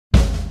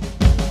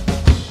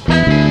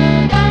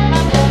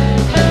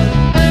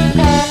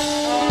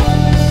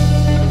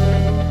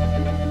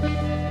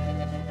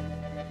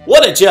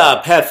What a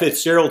job Pat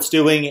Fitzgerald's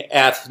doing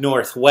at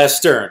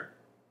Northwestern.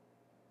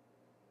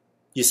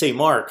 You say,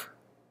 Mark,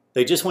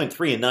 they just went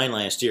 3-9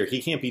 last year.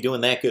 He can't be doing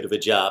that good of a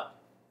job.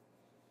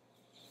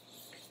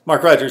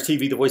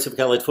 MarkRogersTV, the voice of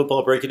college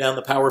football, breaking down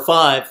the Power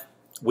 5.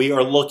 We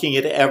are looking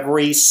at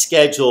every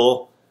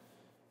schedule,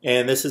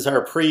 and this is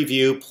our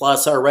preview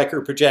plus our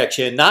record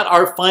projection. Not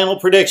our final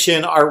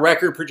prediction, our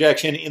record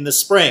projection in the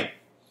spring.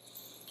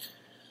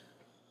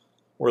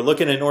 We're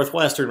looking at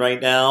Northwestern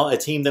right now, a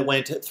team that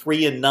went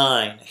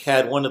 3-9,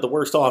 had one of the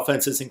worst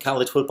offenses in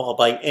college football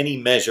by any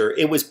measure.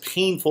 It was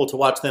painful to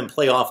watch them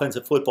play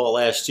offensive football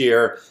last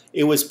year.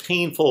 It was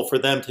painful for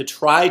them to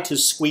try to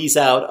squeeze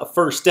out a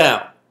first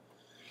down.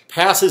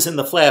 Passes in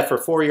the flat for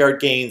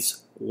 4-yard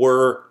gains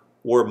were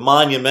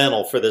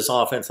monumental for this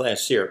offense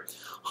last year.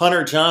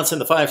 Hunter Johnson,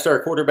 the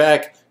 5-star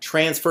quarterback,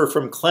 transfer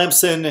from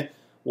Clemson,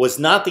 was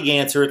not the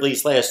answer, at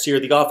least last year.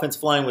 The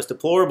offensive line was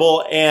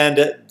deplorable,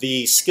 and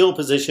the skill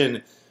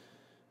position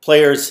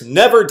players,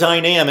 never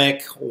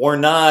dynamic, were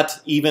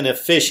not even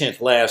efficient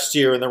last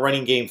year, and the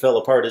running game fell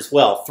apart as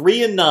well.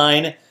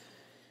 3-9,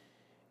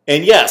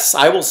 and yes,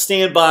 I will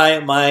stand by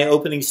my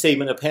opening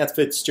statement of Pat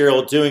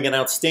Fitzgerald doing an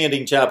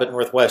outstanding job at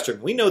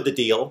Northwestern. We know the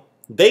deal.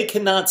 They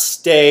cannot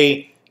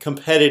stay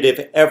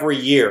competitive every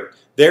year.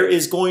 There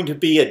is going to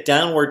be a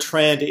downward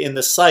trend in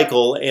the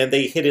cycle, and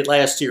they hit it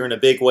last year in a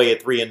big way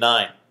at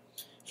 3-9.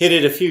 Hit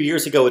it a few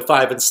years ago at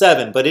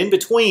 5-7, but in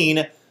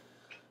between,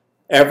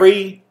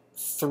 every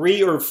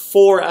 3 or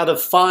 4 out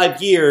of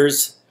 5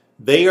 years,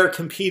 they are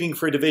competing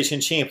for a division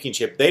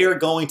championship. They are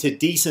going to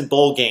decent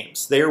bowl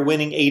games. They are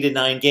winning 8 and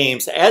 9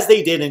 games, as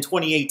they did in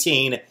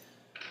 2018,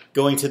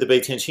 going to the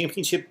Big Ten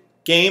championship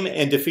game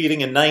and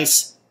defeating a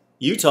nice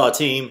Utah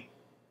team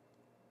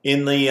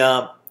in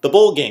the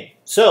bowl game.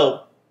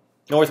 So,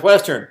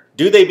 Northwestern,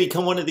 do they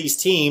become one of these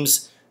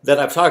teams that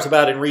I've talked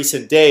about in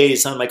recent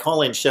days on my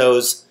call-in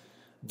shows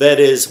that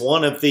is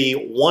one of the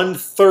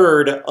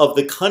 1/3 of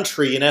the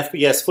country in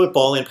FBS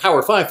football, in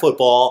Power 5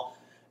 football,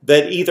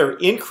 that either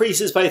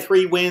increases by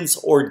 3 wins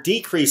or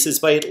decreases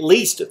by at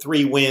least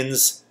 3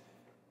 wins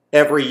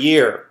every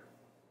year?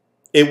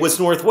 It was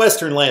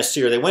Northwestern last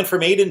year. They went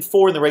from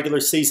 8-4 in the regular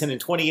season in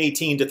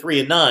 2018 to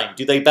 3-9.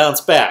 Do they bounce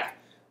back?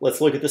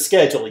 Let's look at the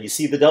schedule. You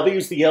see the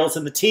W's, the L's,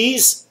 and the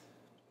T's.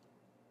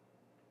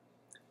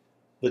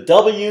 The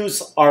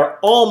W's are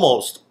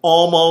almost,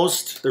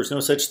 there's no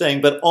such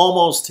thing, but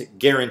almost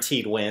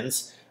guaranteed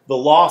wins. The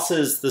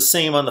losses, the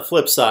same on the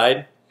flip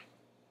side,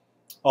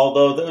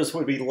 although those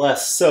would be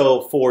less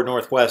so for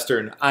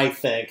Northwestern, I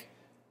think.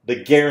 The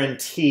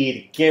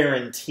guaranteed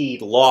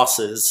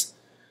losses,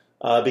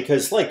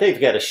 because like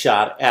they've got a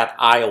shot at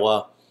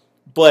Iowa,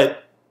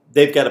 but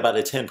they've got about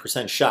a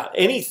 10% shot.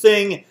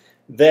 Anything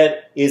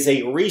that is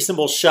a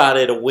reasonable shot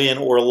at a win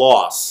or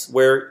loss,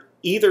 where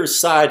either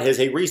side has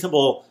a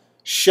reasonable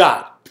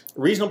shot,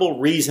 reasonable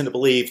reason to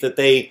believe that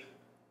they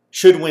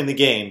should win the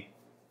game,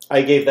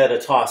 I gave that a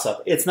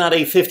toss-up. It's not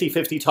a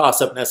 50-50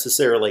 toss-up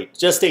necessarily,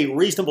 just a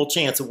reasonable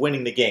chance of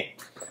winning the game.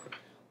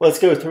 Let's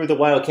go through the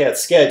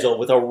Wildcats schedule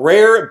with a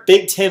rare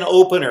Big Ten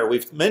opener.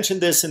 We've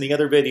mentioned this in the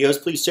other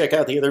videos. Please check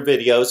out the other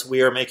videos.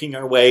 We are making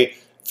our way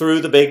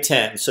through the Big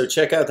Ten, so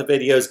check out the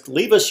videos.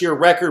 Leave us your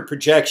record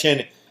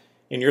projection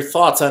and your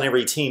thoughts on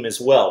every team as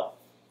well.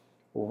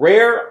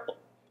 Rare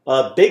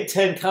Big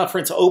Ten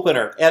conference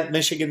opener at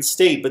Michigan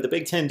State, but the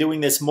Big Ten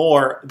doing this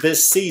more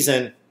this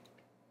season.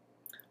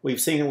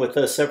 We've seen it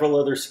with several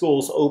other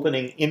schools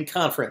opening in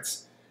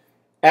conference.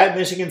 At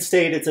Michigan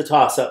State, it's a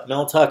toss-up.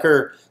 Mel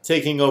Tucker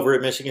taking over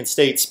at Michigan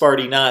State.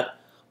 Sparty not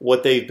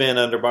what they've been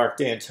under Mark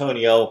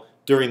D'Antonio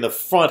during the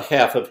front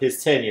half of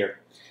his tenure.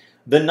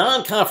 The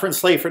non-conference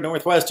slate for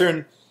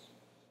Northwestern,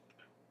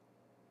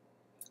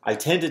 I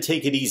tend to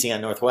take it easy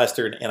on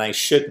Northwestern, and I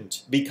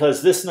shouldn't,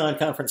 because this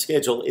non-conference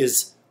schedule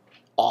is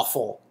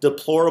awful,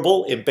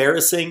 deplorable,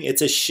 embarrassing.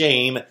 It's a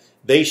shame.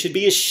 They should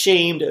be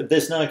ashamed of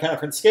this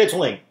non-conference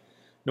scheduling.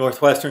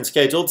 Northwestern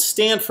scheduled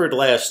Stanford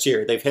last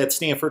year. They've had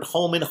Stanford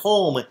home and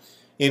home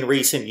in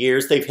recent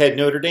years. They've had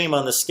Notre Dame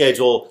on the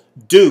schedule.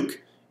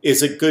 Duke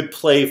is a good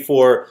play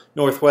for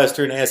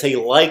Northwestern as a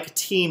like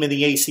team in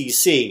the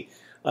ACC.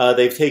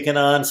 They've taken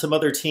on some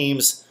other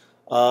teams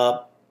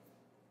like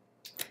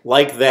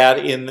that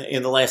in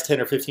the last 10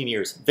 or 15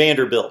 years.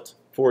 Vanderbilt,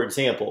 for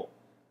example.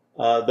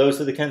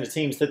 Those are the kind of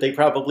teams that they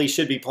probably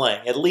should be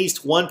playing. At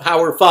least one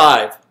Power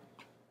 5.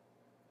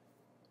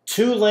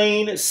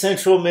 Tulane,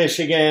 Central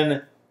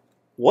Michigan.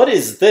 What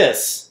is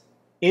this?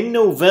 In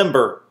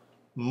November,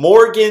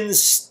 Morgan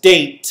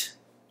State.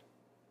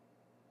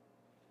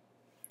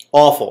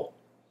 Awful.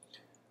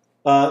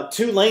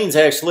 Tulane's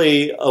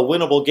actually a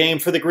winnable game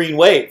for the Green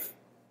Wave.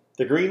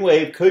 The Green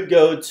Wave could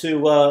go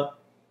to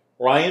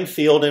Ryan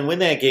Field and win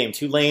that game.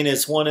 Tulane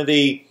is one of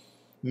the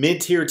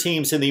mid-tier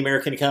teams in the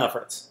American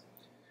Conference.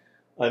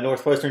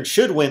 Northwestern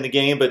should win the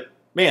game, but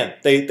man,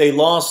 they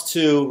lost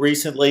to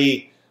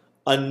recently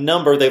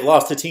they've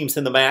lost to teams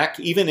in the MAC.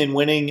 Even in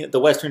winning the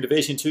Western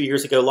Division 2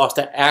 years ago, lost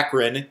to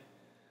Akron.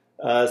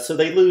 So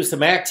they lose to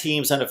MAC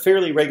teams on a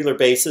fairly regular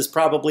basis,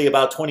 probably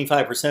about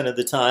 25% of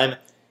the time.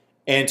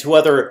 and two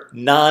other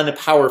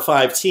non-Power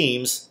 5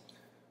 teams.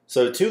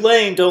 So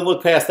Tulane, don't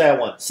look past that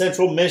one.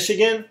 Central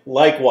Michigan,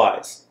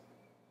 likewise.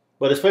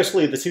 But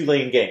especially the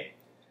Tulane game.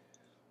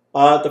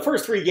 The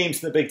first three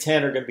games in the Big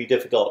Ten are going to be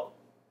difficult.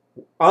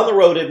 On the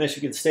road at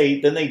Michigan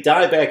State, then they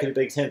dive back into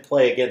Big Ten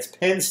play against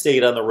Penn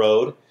State on the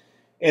road.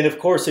 And of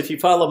course, if you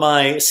follow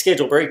my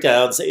schedule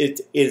breakdowns,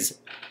 it is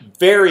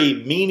very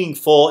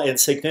meaningful and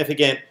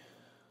significant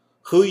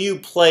who you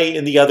play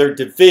in the other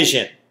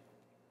division.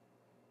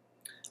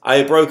 I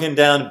have broken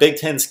down Big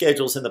Ten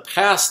schedules in the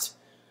past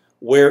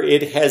where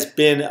it has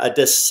been a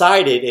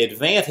decided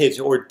advantage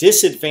or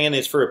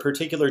disadvantage for a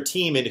particular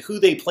team in who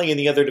they play in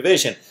the other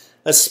division,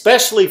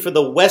 especially for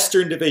the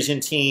Western Division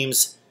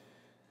teams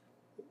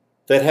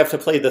that have to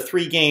play the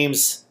 3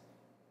 games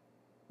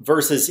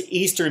versus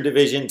Eastern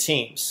Division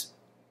teams.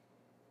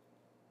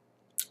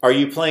 Are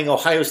you playing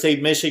Ohio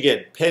State,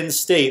 Michigan, Penn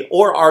State,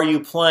 or are you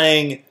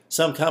playing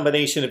some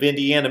combination of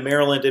Indiana,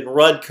 Maryland, and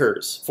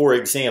Rutgers, for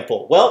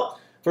example? Well,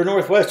 for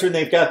Northwestern,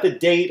 they've got the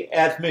date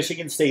at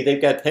Michigan State.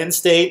 They've got Penn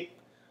State,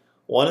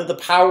 one of the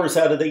powers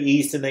out of the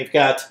East, and they've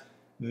got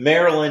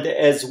Maryland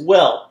as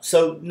well.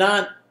 So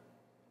not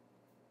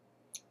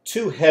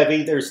too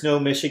heavy. There's no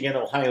Michigan,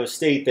 Ohio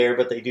State there,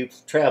 but they do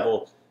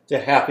travel to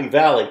Happy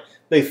Valley.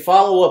 They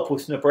follow up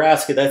with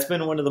Nebraska. That's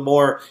been one of the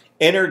more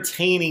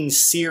entertaining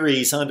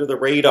series under the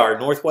radar.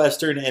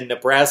 Northwestern and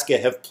Nebraska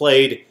have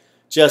played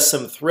just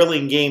some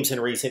thrilling games in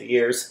recent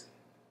years.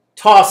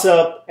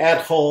 Toss-up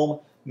at home.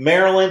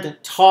 Maryland,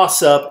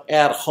 toss-up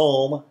at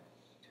home.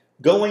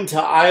 Going to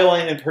Iowa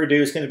and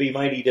Purdue is going to be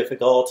mighty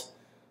difficult.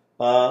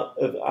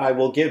 I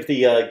will give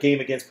the game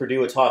against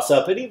Purdue a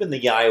toss-up, and even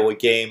the Iowa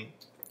game,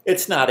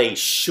 it's not a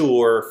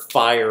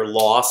surefire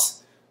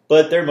loss,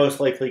 but they're most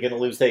likely going to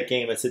lose that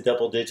game. It's a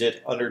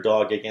double-digit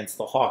underdog against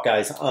the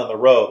Hawkeyes on the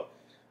road.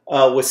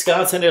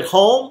 Wisconsin at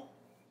home,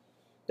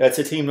 that's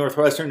a team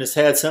Northwestern has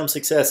had some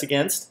success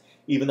against,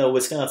 even though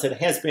Wisconsin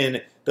has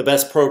been the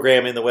best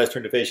program in the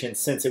Western Division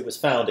since it was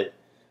founded.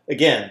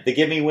 Again, the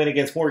give-me win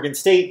against Morgan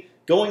State,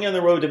 going on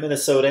the road to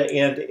Minnesota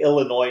and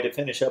Illinois to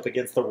finish up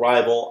against the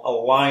rival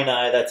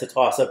Illini. That's a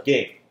toss-up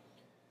game.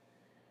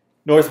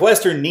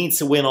 Northwestern needs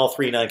to win all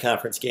 3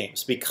 non-conference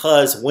games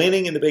because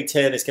winning in the Big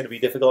Ten is going to be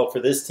difficult for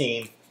this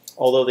team,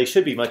 although they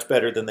should be much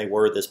better than they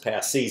were this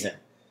past season.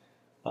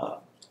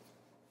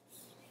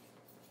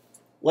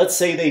 Let's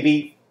say they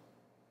beat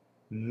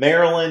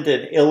Maryland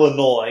and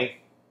Illinois.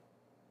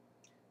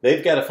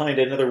 They've got to find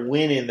another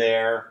win in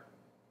there.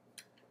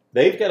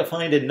 They've got to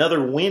find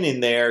another win in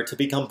there to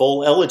become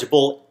bowl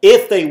eligible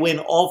if they win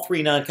all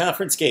 3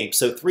 non-conference games.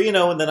 So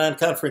 3-0 in the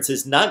non-conference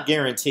is not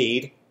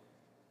guaranteed,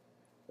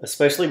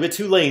 especially with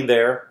Tulane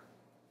there.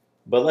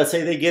 But let's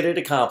say they get it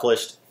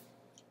accomplished.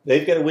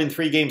 They've got to win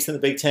 3 games in the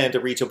Big Ten to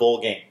reach a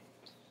bowl game.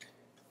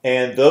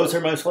 And those are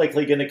most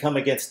likely going to come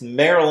against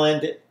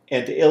Maryland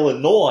and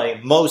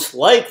Illinois, most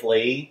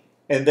likely.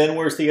 And then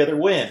where's the other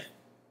win?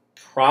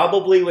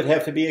 Probably would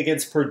have to be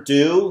against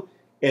Purdue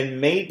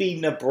and maybe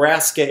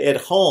Nebraska at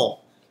home.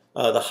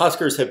 The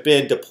Huskers have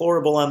been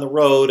deplorable on the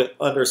road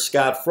under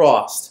Scott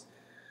Frost.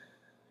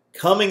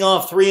 Coming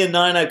off 3-9,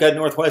 I've got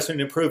Northwestern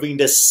improving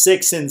to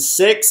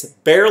 6-6,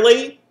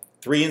 barely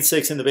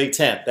 3-6 in the Big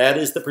Ten. That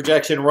is the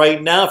projection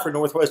right now for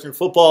Northwestern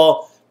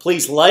football.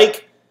 Please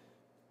like,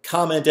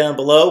 comment down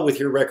below with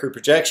your record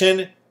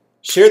projection.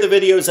 Share the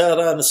videos out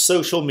on the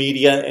social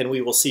media, and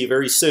we will see you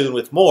very soon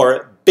with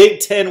more Big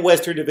Ten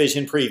Western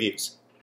Division previews.